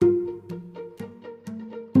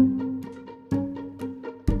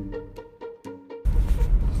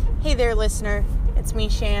Hey there, listener. It's me,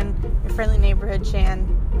 Shan, your friendly neighborhood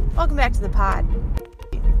Shan. Welcome back to the pod.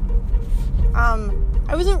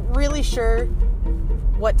 I wasn't really sure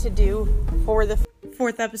what to do for the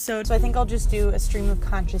fourth episode, so I think I'll just do a stream of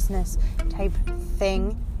consciousness type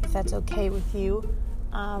thing, if that's okay with you.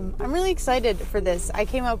 I'm really excited for this. I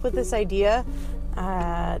came up with this idea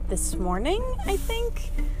this morning, I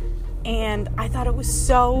think, and I thought it was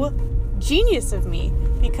so genius of me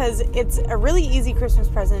because it's a really easy Christmas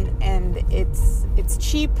present and it's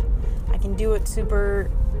cheap. I can do it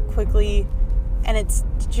super quickly, and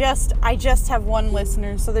I just have one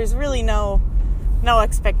listener, so there's really no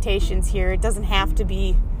expectations here. It doesn't have to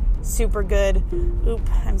be super good. Oop,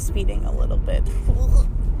 I'm speeding a little bit.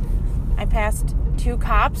 I passed 2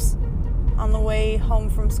 cops on the way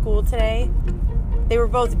home from school today. They were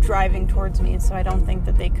both driving towards me, so I don't think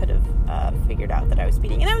that they could have figured out that I was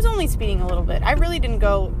speeding. And I was only speeding a little bit. I really didn't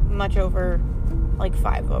go much over, like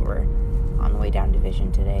 5 over on the way down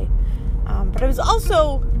Division today. But I was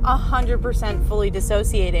also 100% fully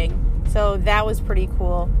dissociating, so that was pretty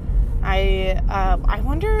cool. I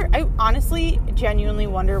honestly genuinely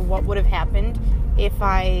wonder what would have happened if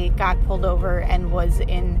I got pulled over and was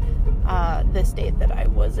in the state that I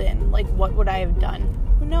was in. Like, what would I have done?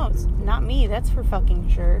 Who knows? Not me, that's for fucking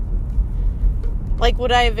sure. Like,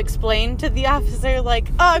 would I have explained to the officer, like,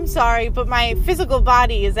 oh, I'm sorry, but my physical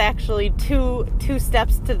body is actually two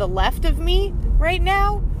steps to the left of me right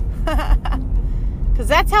now? Because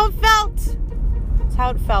that's how it felt. That's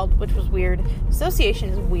how it felt, which was weird. Dissociation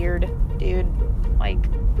is weird, dude. Like,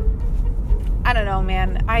 I don't know,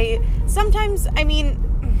 man.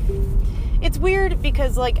 It's weird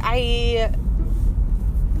because, like, I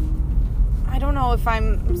don't know if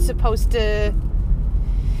I'm supposed to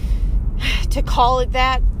call it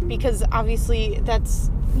that, because obviously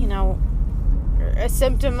that's, a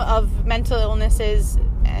symptom of mental illnesses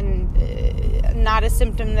and not a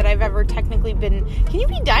symptom that I've ever technically been. Can you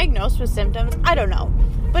be diagnosed with symptoms? I don't know.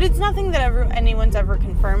 But it's nothing that anyone's ever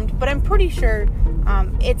confirmed. But I'm pretty sure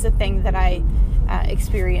it's a thing that I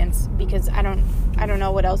experience, because I don't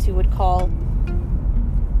know what else you would call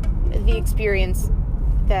the experience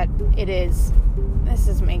that it is. This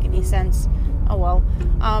doesn't make any sense. Oh well.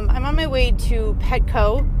 I'm on my way to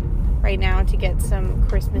Petco right now to get some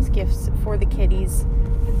Christmas gifts for the kitties,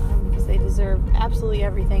 because they deserve absolutely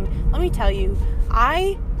everything. Let me tell you,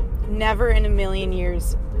 I never in a million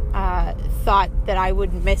years thought that I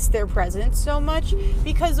would miss their presence so much,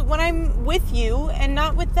 because when I'm with you and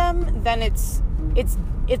not with them, then it's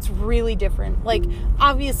really different. Like,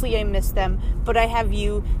 obviously I miss them, but I have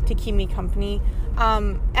you to keep me company.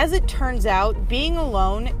 As it turns out, being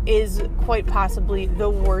alone is quite possibly the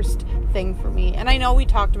worst thing for me. And I know we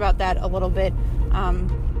talked about that a little bit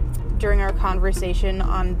during our conversation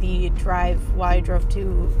on the drive while I drove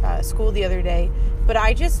to school the other day. But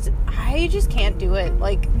I just can't do it.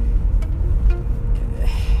 Like,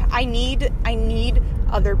 I need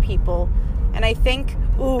other people. And I think,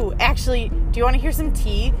 actually, do you want to hear some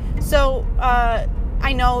tea? So,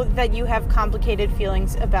 I know that you have complicated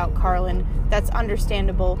feelings about Carlin. That's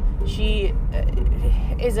understandable. She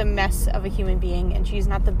is a mess of a human being, and she's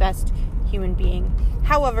not the best human being.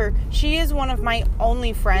 However, she is one of my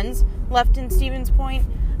only friends left in Stevens Point,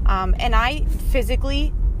 and I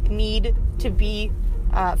physically need to be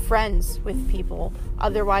friends with people.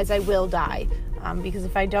 Otherwise, I will die, because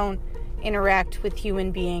if I don't interact with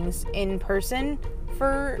human beings in person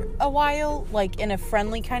for a while, like in a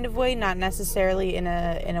friendly kind of way, not necessarily in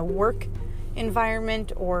a work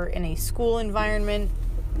environment or in a school environment,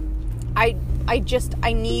 I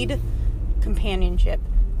need companionship,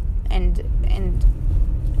 and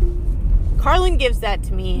Carlin gives that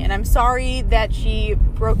to me, and I'm sorry that she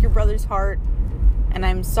broke your brother's heart, and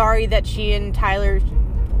I'm sorry that she and Tyler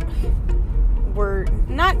were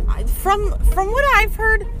not, from what I've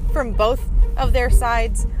heard from both of their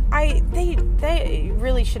sides, they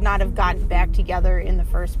really should not have gotten back together in the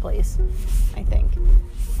first place, I think.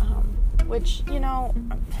 Which,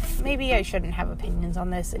 maybe I shouldn't have opinions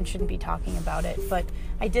on this and shouldn't be talking about it, but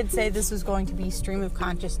I did say this was going to be stream of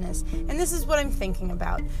consciousness, and this is what I'm thinking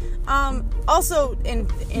about. Also, in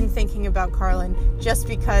thinking about Carlin, just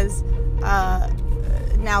because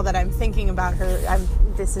now that I'm thinking about her,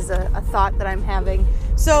 this is a thought that I'm having.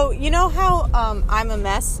 So, you know how I'm a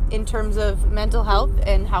mess in terms of mental health,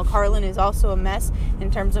 and how Carlin is also a mess in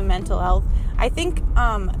terms of mental health? I think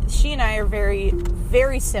she and I are very,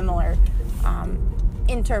 very similar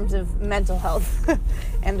in terms of mental health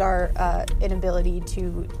and our inability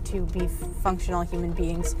to be functional human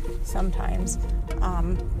beings sometimes,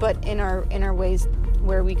 but in our ways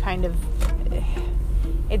where we kind of,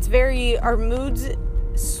 it's very, our moods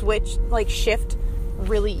shift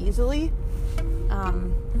really easily,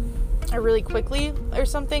 or really quickly or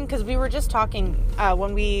something, because we were just talking,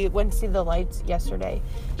 when we went to see the lights yesterday.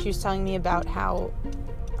 She was telling me about how,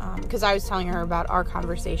 because I was telling her about our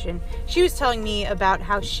conversation. She was telling me about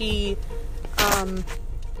how she,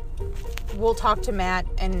 will talk to Matt,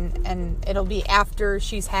 and it'll be after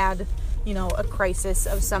she's had, a crisis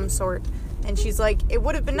of some sort. And she's like, it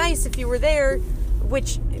would have been nice if you were there,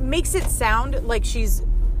 which makes it sound like she's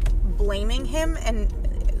blaming him, and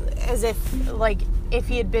as if, if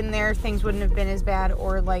he had been there, things wouldn't have been as bad,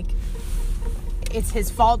 or, it's his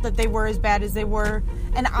fault that they were as bad as they were.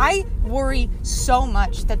 And I worry so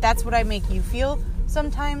much that that's what I make you feel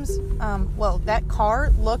sometimes. That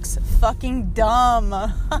car looks fucking dumb.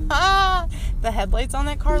 The headlights on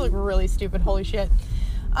that car look really stupid. Holy shit.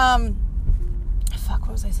 What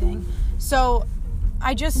was I saying? So,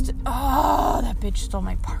 that bitch stole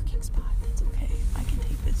my parking spot. That's okay. I can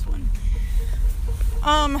take this one.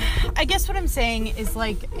 I guess what I'm saying is,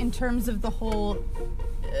 in terms of the whole,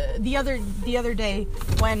 the other day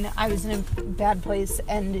when I was in a bad place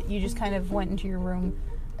and you just kind of went into your room,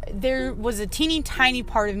 there was a teeny tiny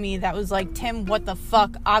part of me that was like, Tim, what the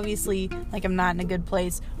fuck? Obviously, I'm not in a good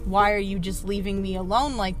place. Why are you just leaving me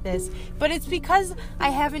alone like this? But it's because I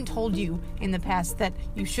haven't told you in the past that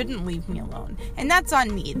you shouldn't leave me alone. And that's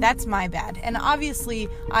on me. That's my bad. And obviously,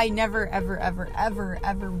 I never, ever, ever, ever,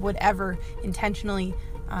 ever would ever intentionally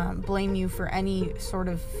blame you for any sort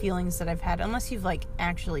of feelings that I've had, unless you've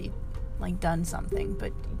actually done something.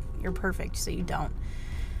 But you're perfect, so you don't.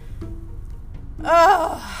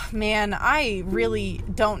 Oh, man, I really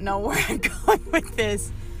don't know where I'm going with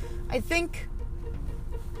this. I think,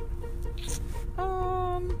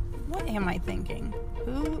 what am I thinking?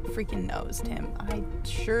 Who freaking knows, Tim? I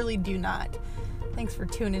surely do not. Thanks for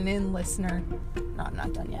tuning in, listener. No, I'm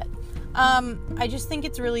not done yet. I just think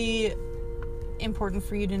it's really important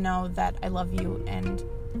for you to know that I love you, and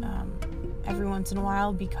every once in a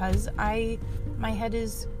while, because my head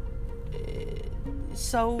is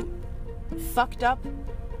so fucked up.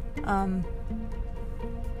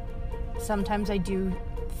 Sometimes I do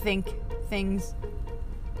think things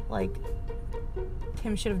like,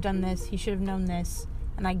 Tim should have done this, he should have known this,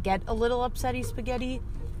 and I get a little upsetty spaghetti,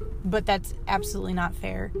 but that's absolutely not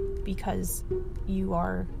fair, because you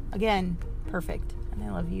are, again, perfect, and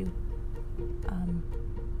I love you.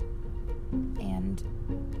 And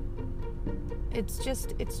it's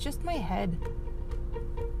just my head.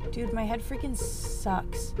 Dude, my head freaking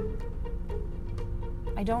sucks.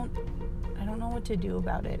 I don't know what to do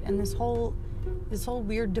about it. And this whole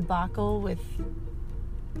weird debacle with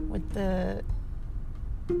the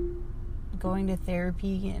going to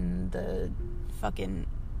therapy and the fucking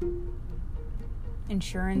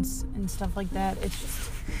insurance and stuff like that. It's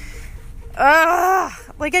just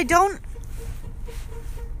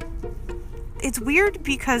it's weird,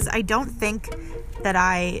 because I don't think that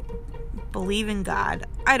I believe in God.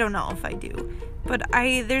 I don't know if I do. But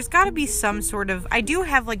there's got to be some sort of, I do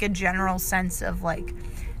have a general sense of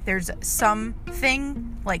there's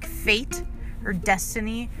something like fate or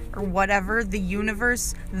destiny or whatever, the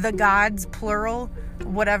universe, the gods, plural,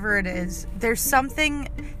 whatever it is. There's something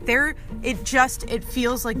there. It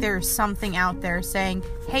feels like there's something out there saying,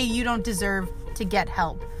 hey, you don't deserve to get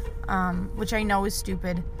help. Which I know is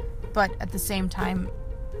stupid, but at the same time,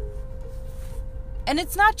 and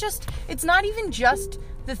it's not even just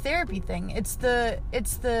the therapy thing. It's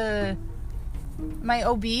my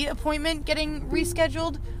OB appointment getting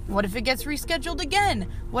rescheduled. What if it gets rescheduled again?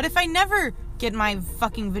 What if I never get my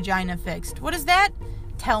fucking vagina fixed? What does that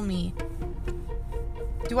tell me?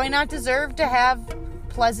 Do I not deserve to have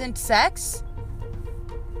pleasant sex?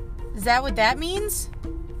 Is that what that means?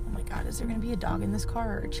 Oh my God, is there going to be a dog in this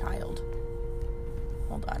car or a child?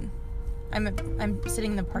 Hold on. I'm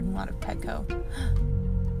sitting in the parking lot of Petco. Oh,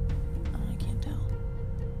 I can't tell.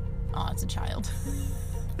 Oh, it's a child.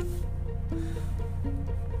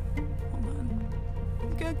 Hold on.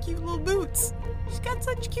 She's got cute little boots. She's got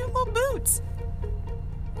such cute little boots.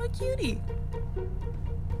 What a cutie.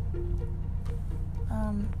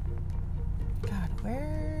 God,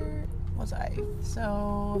 where was I?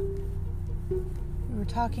 So, we were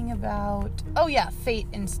talking about, oh yeah, fate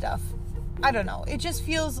and stuff. I don't know. It just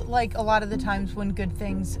feels like a lot of the times when good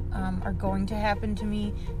things are going to happen to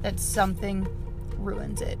me, that something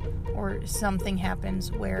ruins it, or something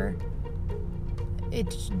happens where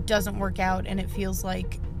it doesn't work out, and it feels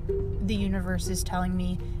like the universe is telling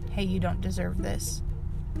me, hey, you don't deserve this.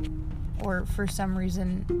 Or for some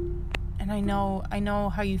reason, and I know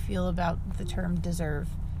how you feel about the term deserve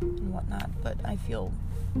and whatnot, but I feel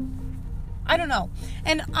I don't know.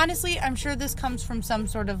 And honestly, I'm sure this comes from some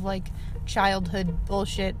sort of like childhood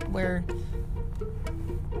bullshit where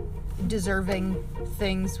deserving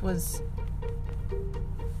things was,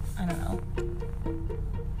 I don't know.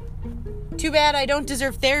 Too bad I don't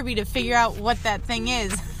deserve therapy to figure out what that thing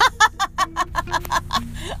is.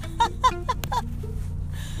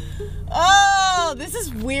 Oh, this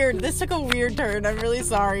is weird. This took a weird turn. I'm really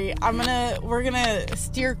sorry. We're gonna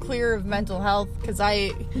steer clear of mental health because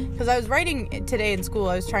I was writing today in school.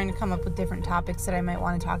 I was trying to come up with different topics that I might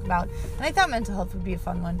want to talk about, and I thought mental health would be a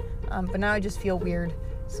fun one. But now I just feel weird.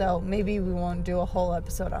 So maybe we won't do a whole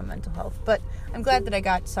episode on mental health. But I'm glad that I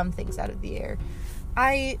got some things out of the air.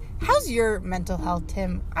 How's your mental health,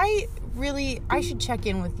 Tim? I should check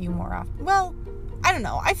in with you more often. Well, I don't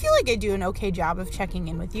know. I feel like I do an okay job of checking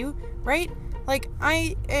in with you, right? Like,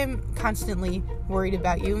 I am constantly worried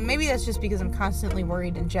about you. Maybe that's just because I'm constantly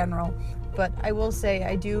worried in general. But I will say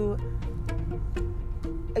I do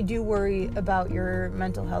worry about your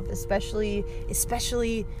mental health, especially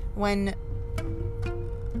when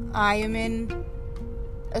I am in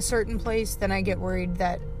a certain place. Then I get worried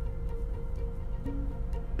that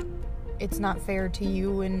it's not fair to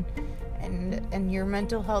you and your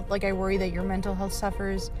mental health. Like, I worry that your mental health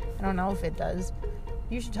suffers. I don't know if it does.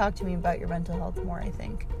 You should talk to me about your mental health more, I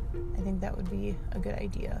think. I think that would be a good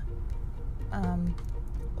idea.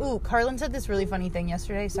 Carlin said this really funny thing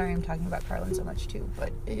yesterday. Sorry I'm talking about Carlin so much too,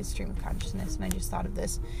 but it is stream of consciousness, and I just thought of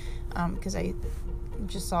this because I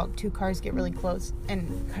just saw two cars get really close,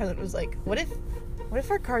 and Carlin was like, what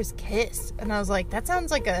if our cars kiss? And I was like, that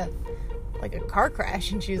sounds like a car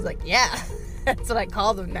crash. And she was like, yeah. That's what I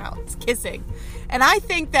call them now. It's kissing. And I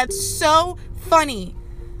think that's so funny.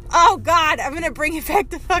 Oh, God. I'm going to bring it back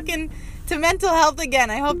to mental health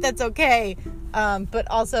again. I hope that's okay. But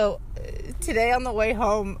also, today on the way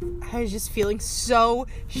home, I was just feeling so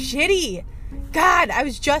shitty. God, I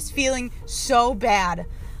was just feeling so bad.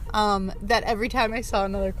 That every time I saw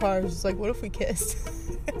another car, I was just like, what if we kissed?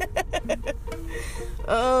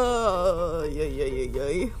 Oh,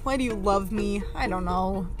 yeah. Why do you love me? I don't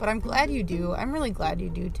know, but I'm glad you do. I'm really glad you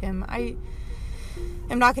do, Tim. I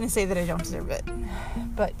am not going to say that I don't deserve it,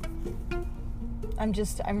 but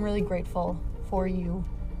I'm really grateful for you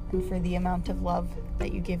and for the amount of love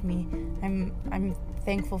that you give me. I'm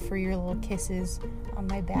thankful for your little kisses on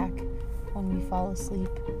my back when we fall asleep,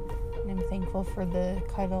 and I'm thankful for the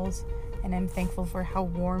cuddles, and I'm thankful for how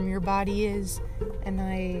warm your body is, and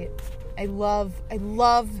I love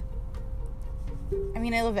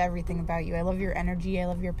everything about you. I love your energy. I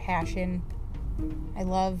love your passion. I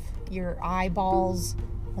love your eyeballs.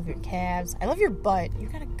 I love your calves. I love your butt. You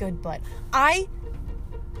got a good butt. I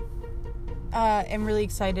am really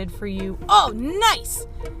excited for you. Oh, nice!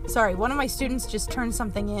 Sorry, one of my students just turned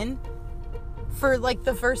something in for like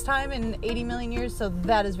the first time in 80 million years, so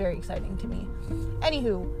that is very exciting to me.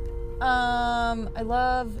 Anywho, I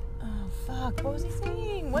love... Fuck, what was he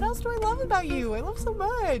saying? What else do I love about you? I love so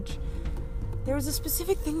much. There was a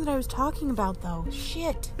specific thing that I was talking about, though.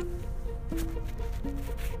 Shit.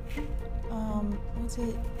 What's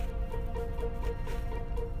it?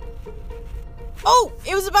 Oh,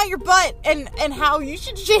 it was about your butt and how you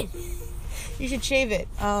should shave. You should shave it.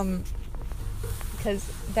 Because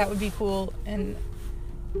that would be cool and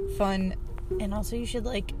fun. And also you should,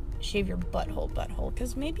 like, shave your butthole.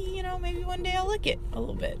 Because maybe one day I'll lick it a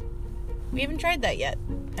little bit. We haven't tried that yet,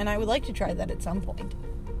 and I would like to try that at some point.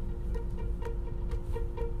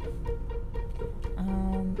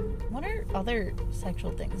 What are other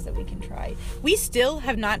sexual things that we can try? We still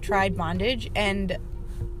have not tried bondage, and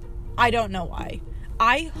I don't know why.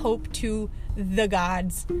 I hope to the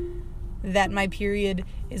gods that my period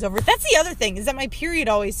is over. That's the other thing, is that my period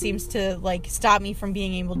always seems to, like, stop me from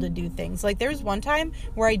being able to do things. Like, there was one time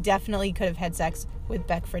where I definitely could have had sex with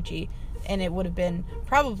Beck Fritchie, and it would have been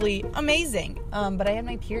probably amazing. But I had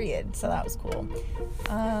my period, so that was cool.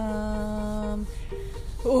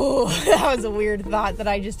 That was a weird thought that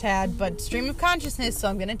I just had, but stream of consciousness, so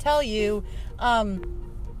I'm going to tell you.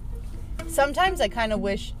 Sometimes I kind of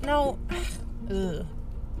wish... No. This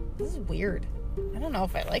is weird. I don't know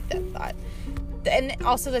if I like that thought. And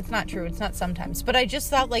also, that's not true. It's not sometimes. But I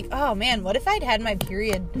just thought, like, oh, man, what if I'd had my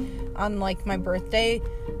period on, like, my birthday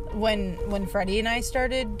when Freddie and I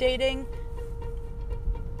started dating?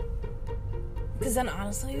 Because then,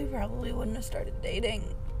 honestly, we probably wouldn't have started dating.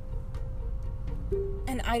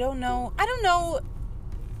 And I don't know.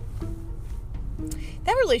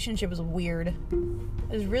 That relationship was weird. It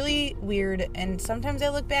was really weird. And sometimes I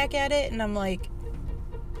look back at it and I'm like,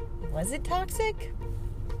 was it toxic?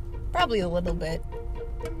 Probably a little bit.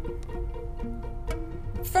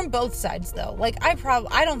 from both sides, though. Like, I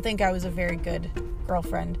don't think I was a very good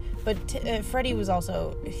girlfriend, but Freddie was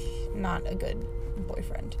also not a good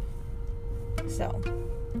boyfriend. So,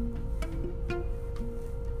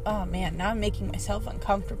 oh man, now I'm making myself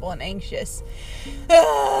uncomfortable and anxious.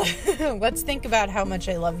 Let's think about how much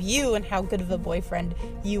I love you and how good of a boyfriend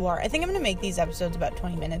you are. I think I'm going to make these episodes about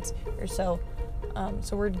 20 minutes or so.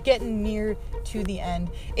 So we're getting near to the end.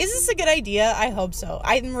 Is this a good idea? I hope so.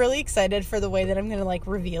 I'm really excited for the way that I'm going to like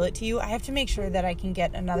reveal it to you. I have to make sure that I can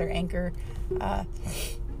get another Anchor,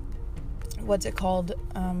 what's it called?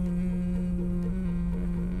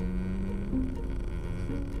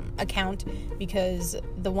 Account, because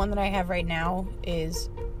the one that I have right now is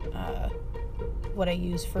what I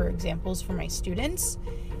use for examples for my students,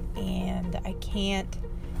 and I can't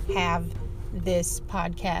have this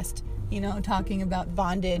podcast, talking about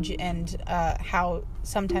bondage and how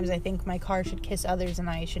sometimes I think my car should kiss others and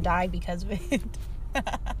I should die because of it.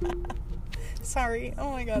 Sorry.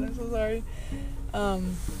 Oh my god, I'm so sorry.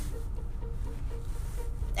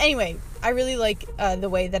 Anyway, I really like the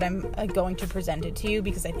way that I'm going to present it to you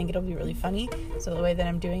because I think it'll be really funny. So the way that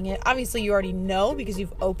I'm doing it, obviously you already know because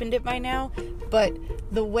you've opened it by now, but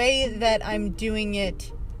the way that I'm doing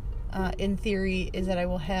it in theory is that I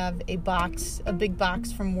will have a big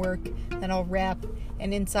box from work that I'll wrap,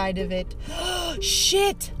 and inside of it,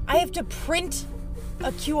 shit, I have to print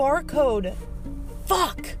a QR code.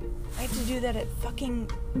 Fuck! I have to do that at fucking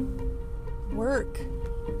work.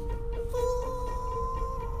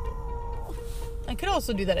 I could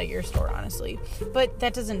also do that at your store, honestly, but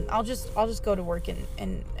that doesn't, I'll just go to work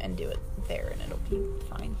and do it there, and it'll be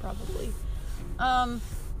fine, probably.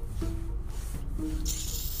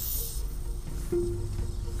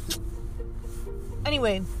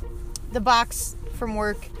 Anyway, the box from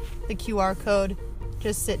work, the QR code,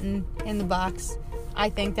 just sitting in the box. I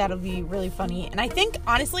think that'll be really funny, and I think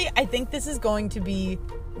this is going to be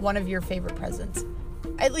one of your favorite presents.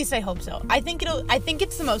 At least I hope so. I think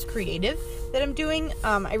it's the most creative that I'm doing.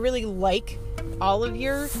 I really like all of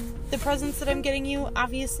the presents that I'm getting you,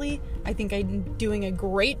 obviously. I think I'm doing a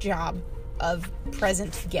great job of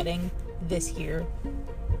present getting this year.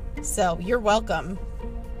 So, you're welcome.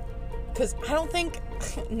 Because I don't think,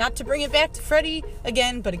 not to bring it back to Freddie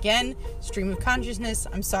again, but again, stream of consciousness.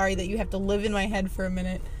 I'm sorry that you have to live in my head for a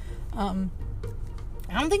minute.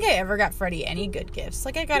 I don't think I ever got Freddie any good gifts.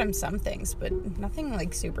 Like, I got him some things, but nothing,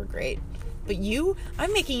 like, super great. But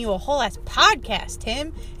I'm making you a whole ass podcast,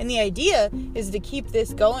 Tim. And the idea is to keep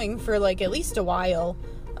this going for, like, at least a while.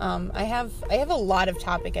 I have a lot of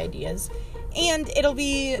topic ideas. And it'll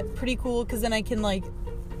be pretty cool, because then I can, like,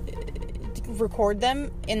 record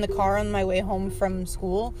them in the car on my way home from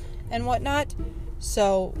school and whatnot.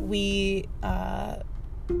 So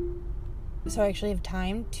I actually have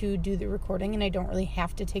time to do the recording, and I don't really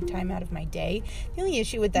have to take time out of my day. The only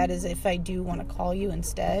issue with that is if I do want to call you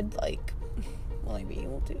instead, like, will I be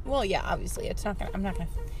able to? Well, yeah, obviously, I'm not gonna,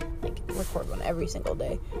 like, record one every single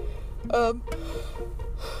day.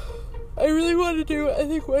 I really want to do, I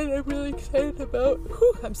think, one I'm really excited about.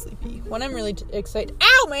 Whew, I'm sleepy. One I'm really excited.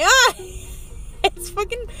 Ow, my eye! It's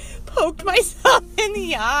fucking poked myself in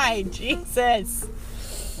the eye. Jesus.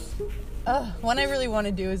 One I really want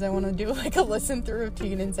to do is I want to do, like, a listen through of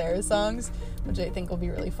Tegan and Sara songs, which I think will be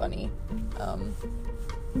really funny.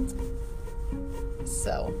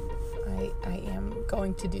 So I am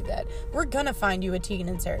going to do that. We're gonna find you a Tegan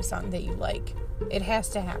and Sara song that you like. It has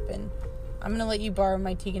to happen. I'm gonna let you borrow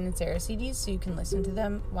my Tegan and Sara CDs so you can listen to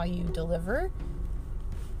them while you deliver.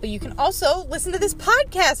 But you can also listen to this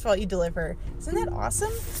podcast while you deliver. Isn't that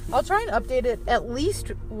awesome? I'll try and update it at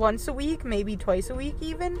least once a week, maybe twice a week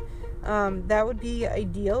even. That would be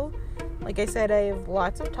ideal. Like I said, I have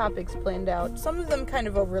lots of topics planned out. Some of them kind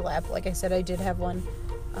of overlap. Like I said, I did have one.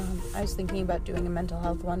 I was thinking about doing a mental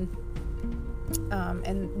health one.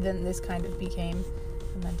 And then this kind of became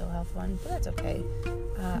a mental health one. But that's okay.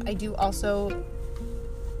 I do also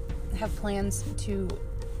have plans to...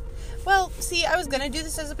 Well, see, I was going to do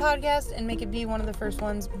this as a podcast and make it be one of the first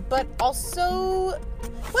ones. But also...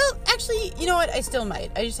 Well, actually, you know what? I still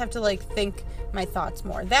might. I just have to, like, think my thoughts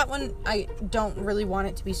more. That one, I don't really want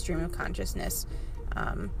it to be stream of consciousness.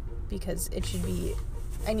 Because it should be...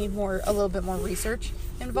 I need a little bit more research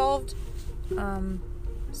involved.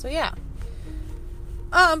 So yeah.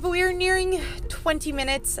 But we are nearing 20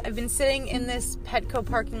 minutes. I've been sitting in this Petco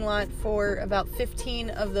parking lot for about 15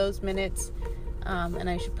 of those minutes. And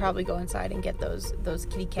I should probably go inside and get those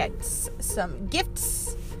kitty cats some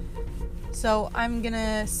gifts. So I'm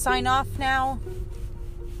gonna sign off now.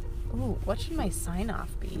 Ooh, what should my sign off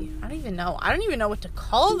be? I don't even know. I don't even know what to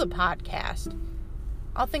call the podcast.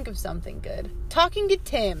 I'll think of something good. Talking to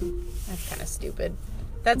Tim. That's kind of stupid.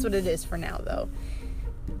 That's what it is for now, though.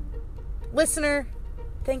 Listener,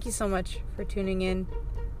 thank you so much for tuning in.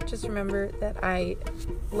 Just remember that I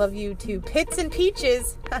love you to pits and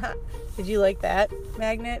peaches. Did you like that,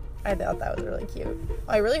 Magnet? I thought that was really cute.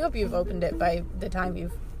 I really hope you've opened it by the time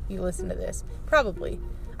you listen to this. Probably.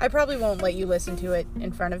 I probably won't let you listen to it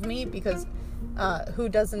in front of me because who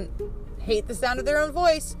doesn't hate the sound of their own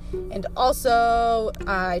voice? And also,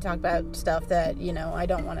 I talk about stuff that, I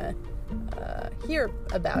don't want to hear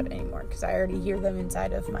about anymore because I already hear them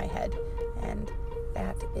inside of my head. And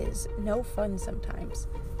that is no fun sometimes.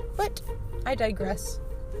 But I digress.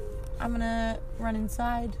 I'm gonna run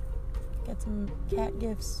inside, get some cat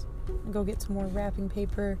gifts, and go get some more wrapping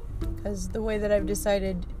paper, because the way that I've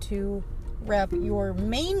decided to wrap your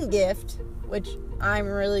main gift, which I'm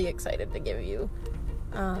really excited to give you,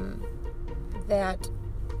 that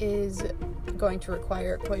is going to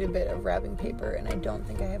require quite a bit of wrapping paper, and I don't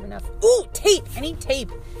think I have enough. Ooh, tape! I need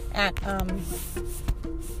tape at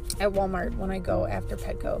Walmart when I go after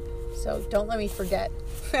Petco. So don't let me forget.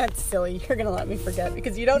 That's silly. You're going to let me forget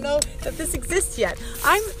because you don't know that this exists yet.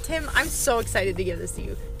 Tim, I'm so excited to give this to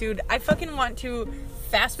you. Dude, I fucking want to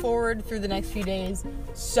fast forward through the next few days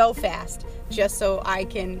so fast just so I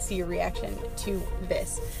can see your reaction to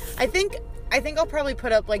this. I think I'll probably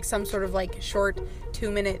put up like some sort of like short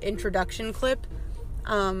 2-minute introduction clip.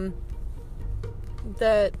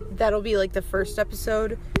 That'll be like the first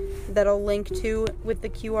episode that I'll link to with the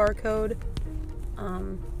QR code.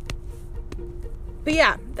 But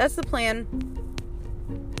yeah, that's the plan.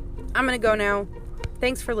 I'm gonna go now.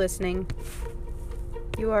 Thanks for listening.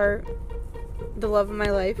 You are the love of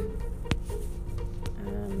my life.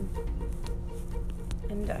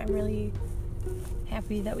 And I'm really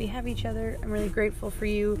happy that we have each other. I'm really grateful for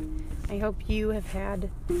you. I hope you have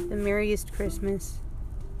had the merriest Christmas.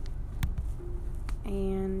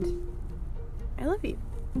 And I love you.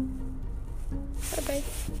 Bye-bye.